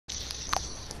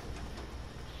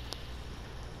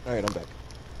Alright, I'm back.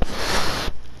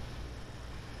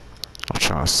 I'm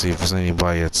trying to see if there's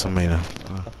anybody at Tomato.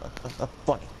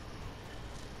 Funny.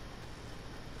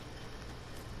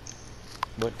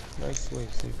 But nice way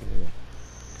of sleeping in.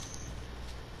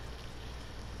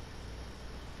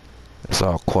 It's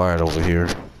all quiet over here,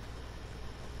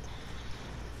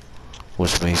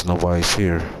 which means nobody's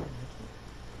here.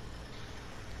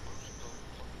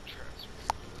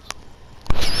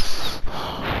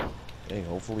 Hey,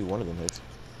 hopefully one of them hits.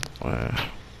 Man.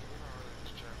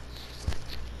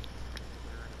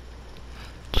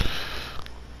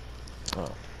 Oh. I'm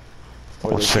Or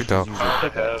gonna they check could just out. use their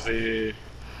pickaxe. Heavy.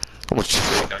 I'm gonna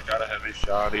check. I got a heavy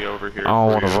shotty over here I don't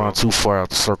for want to run you. too far out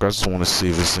the circle. I just want to see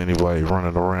if there's anybody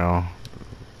running around.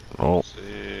 Oh, Let's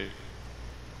see.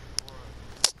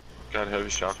 Got a heavy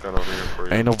shotgun over here for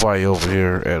you. ain't nobody over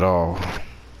here at all.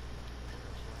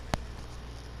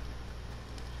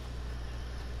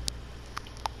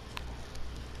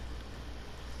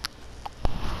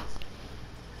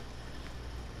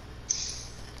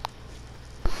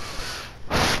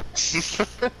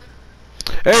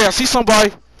 Hey, I see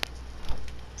somebody.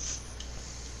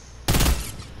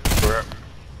 Where?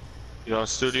 You on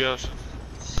studios?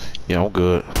 Yeah, I'm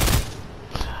good.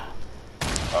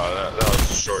 That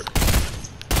was short.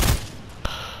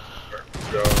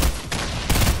 Go.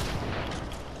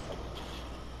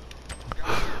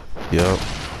 Yep.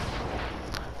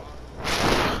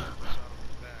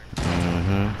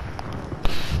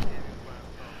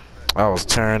 I was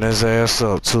tearing his ass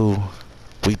up too.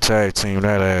 We tag team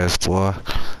that ass, boy.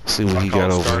 See what he got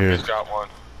over here. He's got one.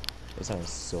 That sounds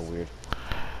so weird.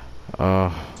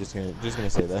 Uh, Just gonna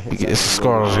say that. it's a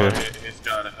scar over here. He's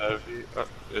got a heavy.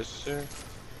 Is there?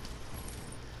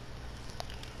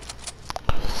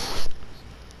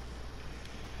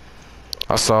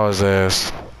 I saw his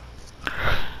ass.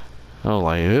 I was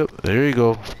like, yep, there you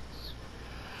go.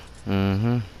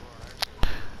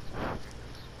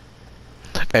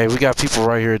 Hey, we got people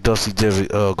right here at Dusty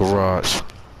Divot garage.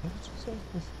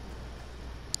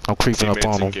 I'm creeping up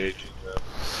on them. Engaging them.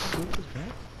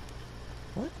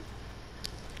 What?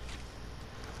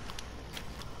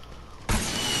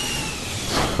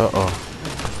 Uh-oh.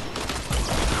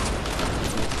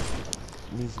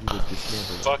 Needs to be like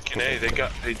dismantled. Fucking A,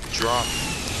 they dropped.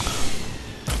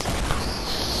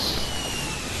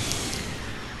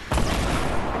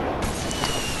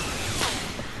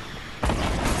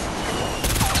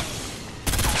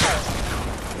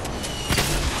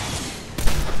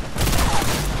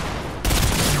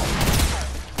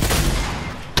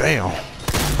 Damn.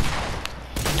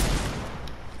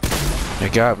 They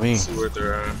got me. See where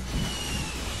they're at.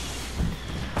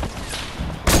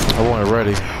 I wasn't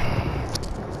ready.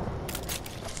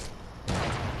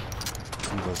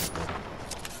 He wasn't ready.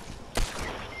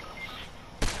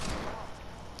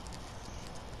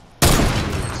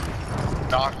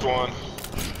 Knocked one.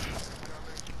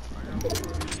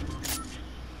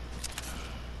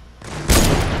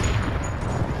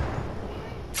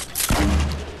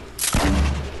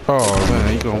 Oh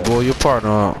man, you gonna blow your partner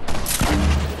up.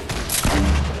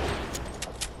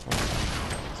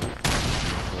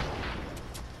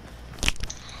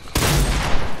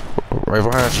 Right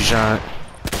behind you, Giant.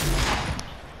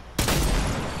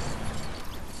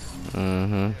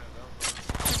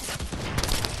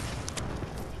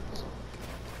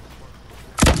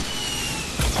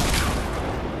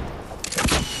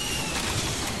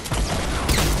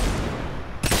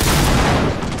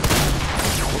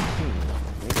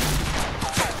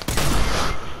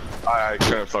 I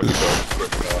couldn't fucking go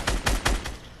quick enough.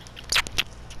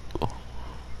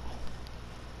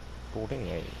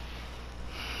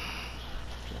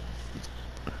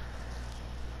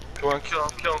 Come on, kill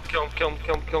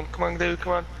him. Come on, dude,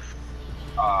 come on.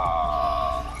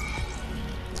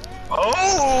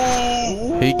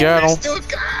 Oh! He got him. Still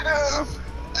got him!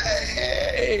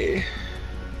 Hey!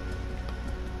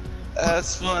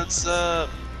 That's what's up.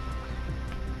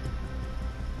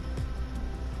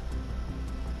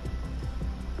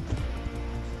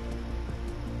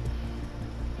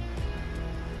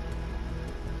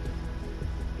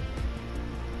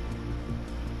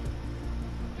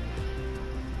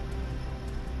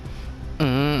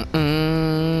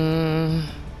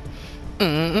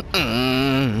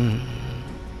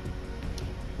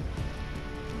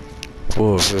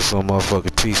 Boy, it's so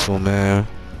motherfucking peaceful, man.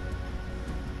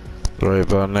 Right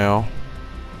about now.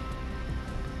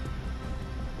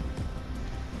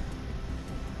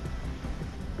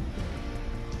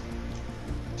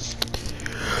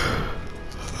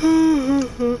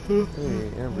 Hey,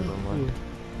 Amber's online.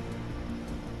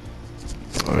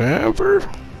 Amber? Yeah.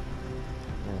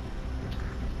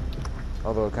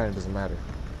 Although it kind of doesn't matter.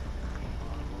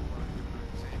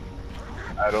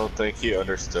 I don't think he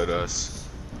understood us.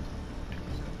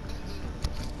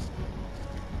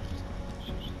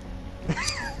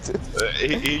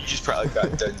 He just probably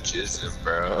got done jizzing,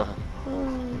 bro.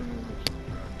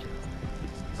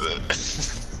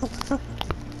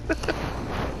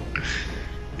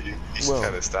 He's Well.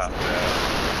 kind of stopped now.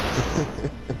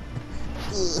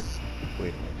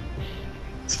 Wait.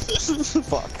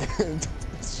 Fuck.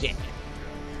 Shit.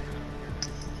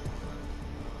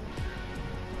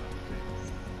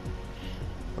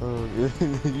 Oh, you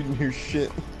didn't hear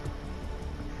shit.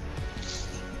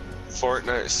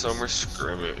 Fortnite Summer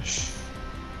Skirmish,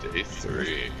 Day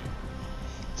 3.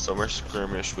 Summer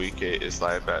Skirmish Week 8 is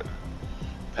live at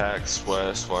PAX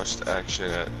West. Watch the action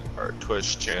at our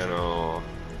Twitch channel.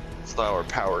 Flower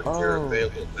Power gear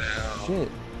available now.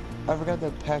 Shit. I forgot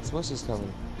that PAX West is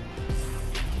coming.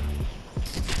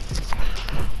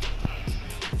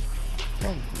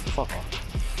 Oh, fuck off.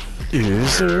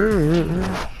 Yes,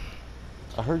 sir.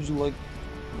 I heard you like...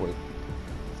 Wait.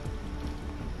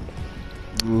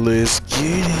 Let's get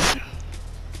it.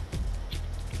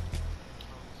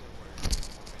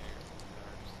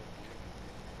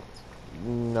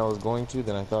 I was going to,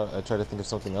 then I tried to think of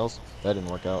something else. That didn't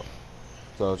work out.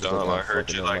 So I was just like, I oh, heard fuck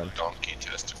it, you never like mind. donkey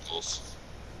testicles.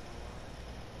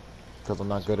 Because I'm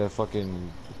not good at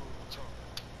fucking...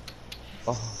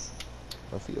 Oh,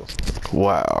 I feel.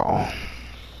 Wow.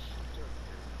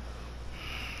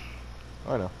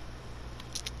 I know.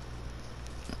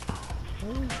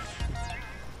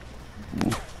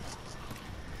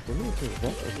 Give me a kiss.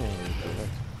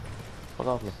 Fuck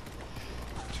off me.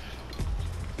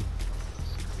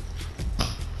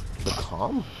 The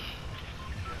calm?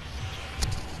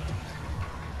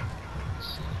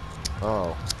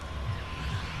 Oh.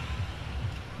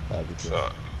 That'd be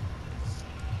good.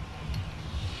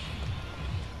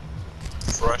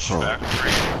 Fresh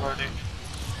factory, buddy.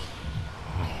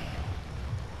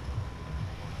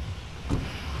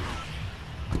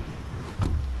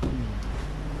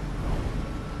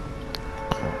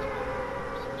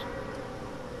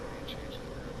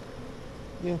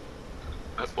 Yeah.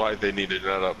 That's why they needed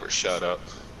that up or shut up.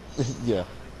 Yeah.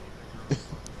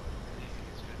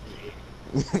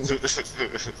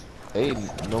 Hey,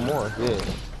 no more. Yeah.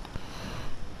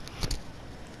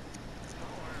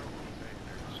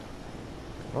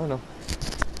 Oh no.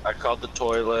 I called the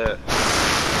toilet.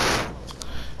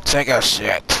 Take a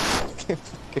shit.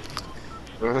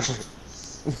 What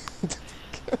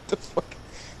the fuck?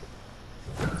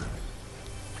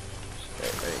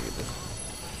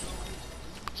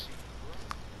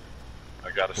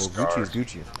 I got a Well, scar. Gucci's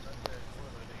Gucci.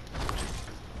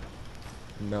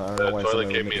 No, I don't The know why toilet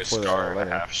somebody gave would me make a a toilet scar out of and a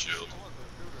leather. half shield.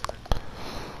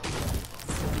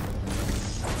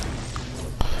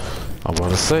 I'm about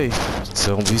to say,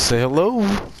 tell me say hello. Wait,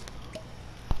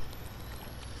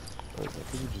 that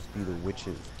could just be the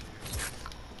witches.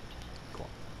 Go on.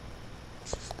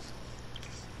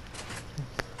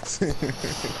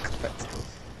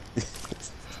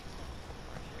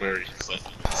 Very clean.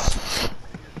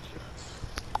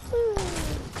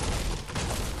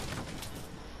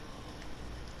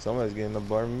 Somebody's getting a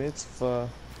bar mitzvah.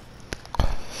 I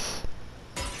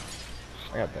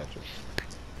got that joke.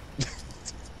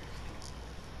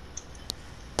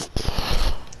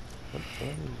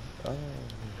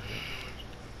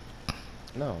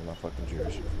 No, I'm not fucking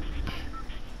Jewish.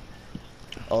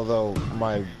 Although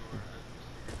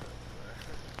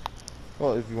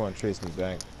well, if you want to trace me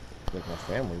back, like my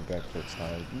family back to its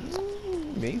time,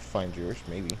 may find Jewish,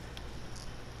 maybe.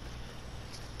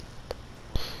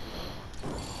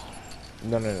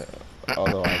 No.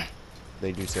 Although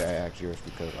they do say I act Jewish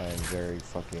because I am very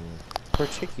fucking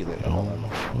particular about my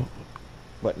mouth.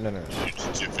 But no.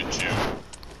 Stupid Jew.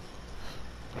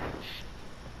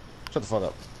 Shut the fuck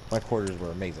up. My quarters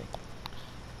were amazing.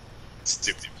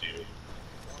 Stupid Jew.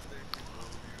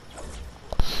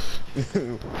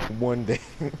 One day.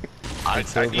 I'd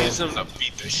use him to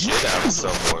beat the shit out of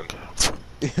someone.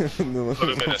 Put him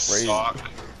in a sock.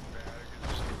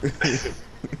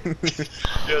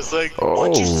 Just like,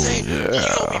 what'd you say? Yeah. You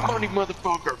owe me money,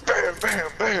 motherfucker. Bam, bam,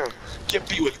 bam. Get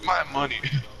me with my money.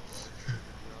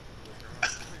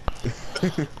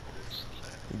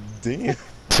 Damn.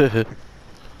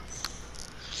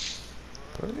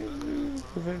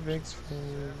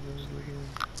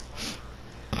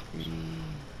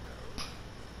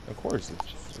 Of course,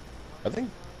 I think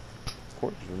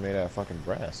quarters were made out of fucking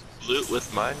brass. Loot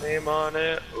with my name on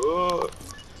it. Oh.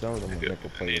 Some of them were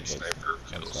nickel I need plated, sniper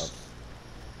but kills.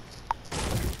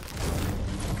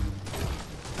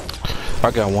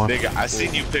 I got one. Nigga, I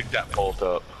seen you pick that bolt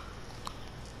up.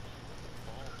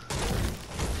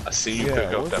 I I seen you Yeah, pick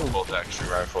up where's that the- bolt action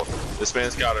rifle. This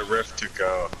man's got a rift to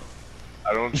go.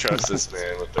 I don't trust this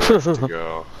man with the rift to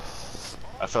go.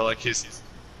 I feel like he's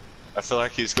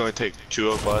going to take 2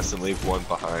 of us and leave 1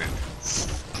 behind.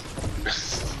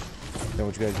 Then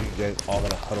what you guys do? You guys all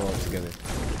gotta huddle up together.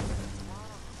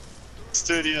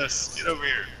 Studios, get over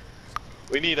here.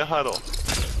 We need a huddle.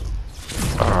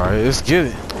 Alright, let's get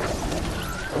it.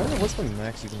 I wonder what's the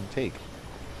max you can take.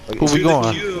 Like, Who is we it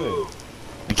going? good? Cube.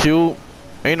 The cube?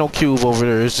 Ain't no cube over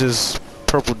there. It's just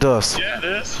purple dust. Yeah, it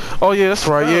is. Oh yeah, that's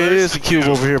right. Oh, Yeah, it there's is the a cube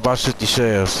cube. over here by 50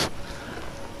 shafts. Oh,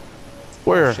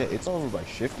 Where? shit, it's over by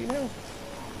Shifty now?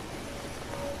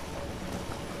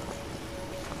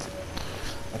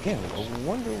 Again, I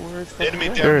wonder where it's from. Enemy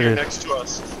down There it here is. next to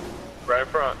us. Right in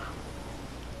front.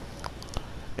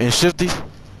 And Shifty?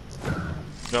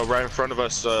 No, right in front of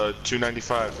us,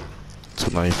 295.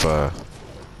 295.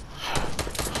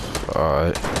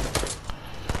 Alright.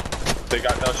 They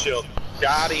got no shield.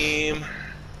 Got him.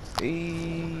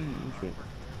 Hey,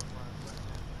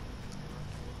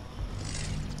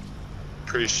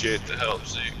 Appreciate the help,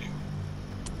 Zeke.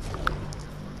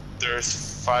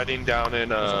 There's fighting down in,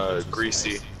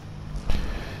 Greasy.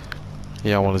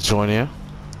 Yeah, I want to join in.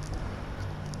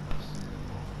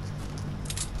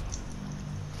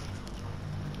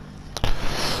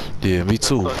 Yeah, me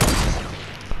too.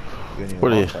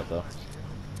 What is it? though.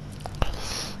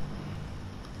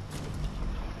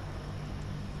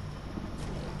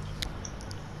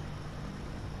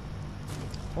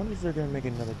 I wonder if they're gonna make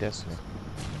another Destiny.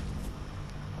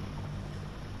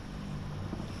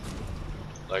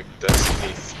 Like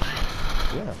Destiny.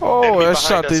 Yeah. Oh, Enemy that behind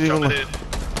shot us didn't even. coming in.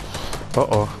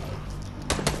 Uh-oh.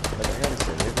 Like I gotta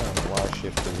say, they've done a wild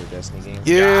shift for their Destiny games.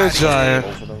 Yeah, Got Giant.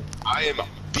 Both of them. I am a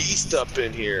beast up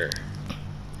in here.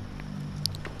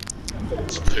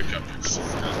 Let's pick up your shit.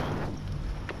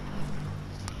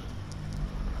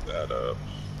 That up.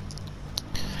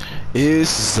 It's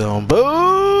some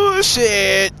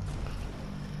bullshit.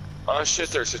 Oh shit,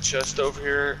 there's a chest over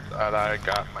here that I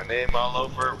got my name all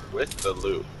over with the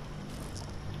loot.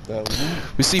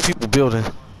 We see people building.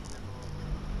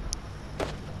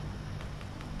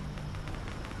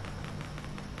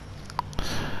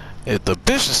 If the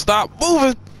bitches stop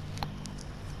moving.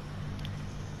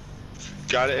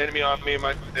 Got an enemy on me and the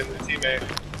teammate.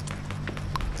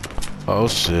 Oh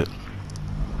shit.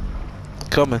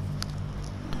 Coming.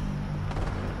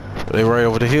 Are they right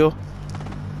over the hill?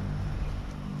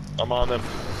 I'm on them.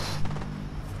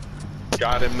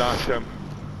 Got him, knocked him.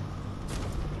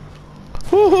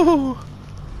 Woo!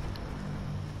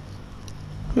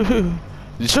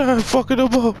 Giant fucking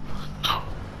them up.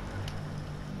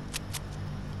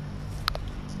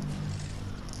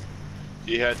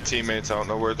 He had teammates, I don't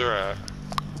know where they're at.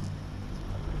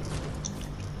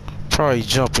 Probably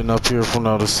jumping up here from the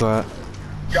other side.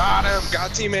 Got him,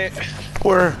 got teammate.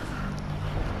 Where?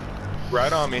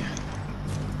 Right on me.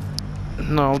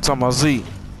 No, I'm talking about Z.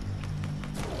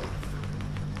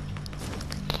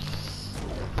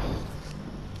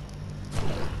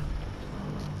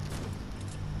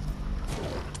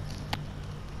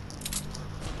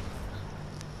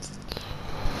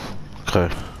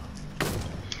 Okay.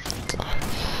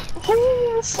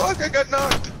 Ooh, fuck, I got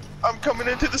knocked. I'm coming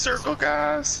into the circle,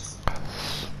 guys.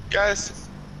 Guys,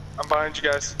 I'm behind you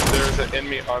guys. There's an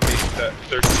enemy on me.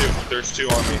 There's two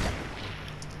on me.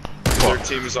 Their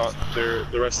team is on. The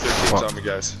rest of their team's on me,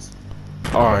 guys.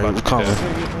 Alright, I'm we're about to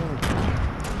be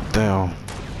coming. Damn.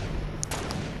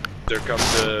 They're coming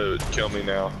to kill me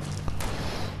now.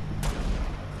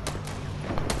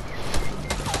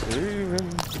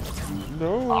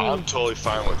 No. I'm totally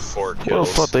fine with 4 kills. Where the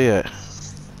fuck they at?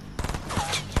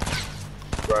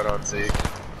 Right on Zeke.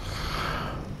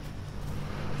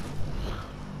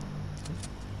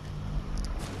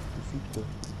 Defeat the.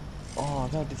 Oh, I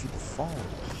gotta defeat the fire.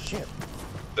 Shit.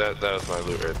 That was my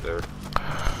loot right there.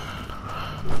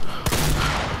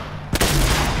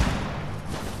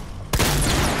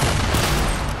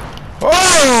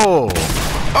 Oh!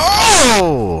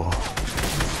 Oh!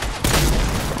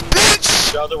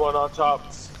 Bitch! The other one on top.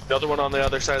 The other one on the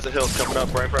other side of the hill coming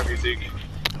up right in front of you, Zeke. Two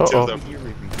Uh-oh. of them. Here,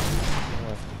 baby.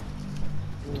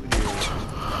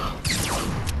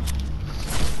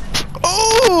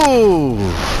 Oh!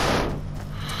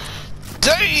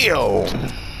 Damn!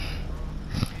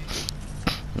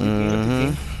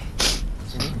 Mm-hmm.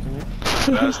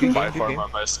 That's Good by game, far good my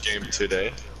best game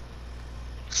today.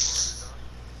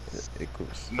 It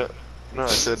goes. No, I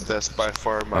said that's by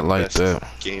far my I like best that.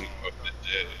 game of the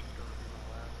day.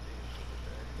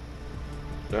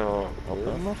 No,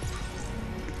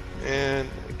 and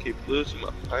I keep losing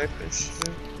my pipe and shit.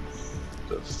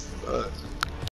 The fuck?